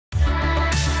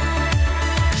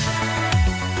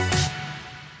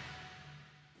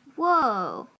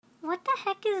Whoa! What the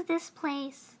heck is this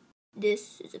place?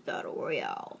 This is a Battle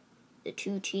Royale. The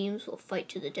two teams will fight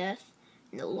to the death,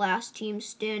 and the last team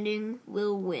standing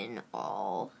will win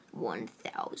all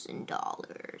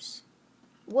 $1,000.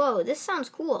 Whoa, this sounds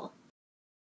cool.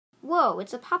 Whoa,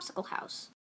 it's a popsicle house.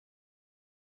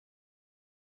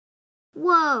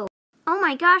 Whoa! Oh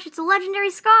my gosh, it's a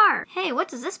legendary scar! Hey, what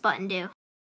does this button do?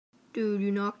 Dude,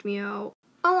 you knocked me out.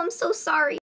 Oh, I'm so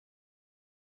sorry.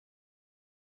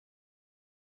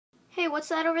 Hey, what's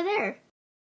that over there?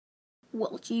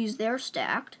 Well, geez, they're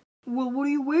stacked. Well, what are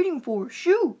you waiting for?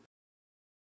 Shoot!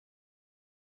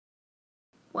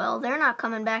 Well, they're not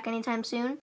coming back anytime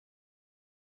soon.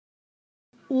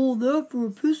 All that for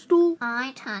a pistol?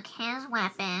 I took his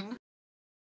weapon.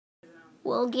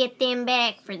 We'll get them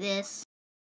back for this.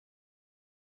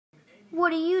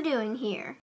 What are you doing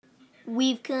here?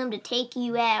 We've come to take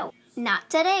you out. Not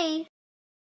today.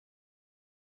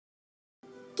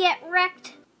 Get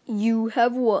wrecked. You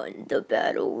have won the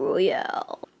Battle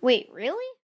Royale. Wait,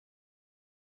 really?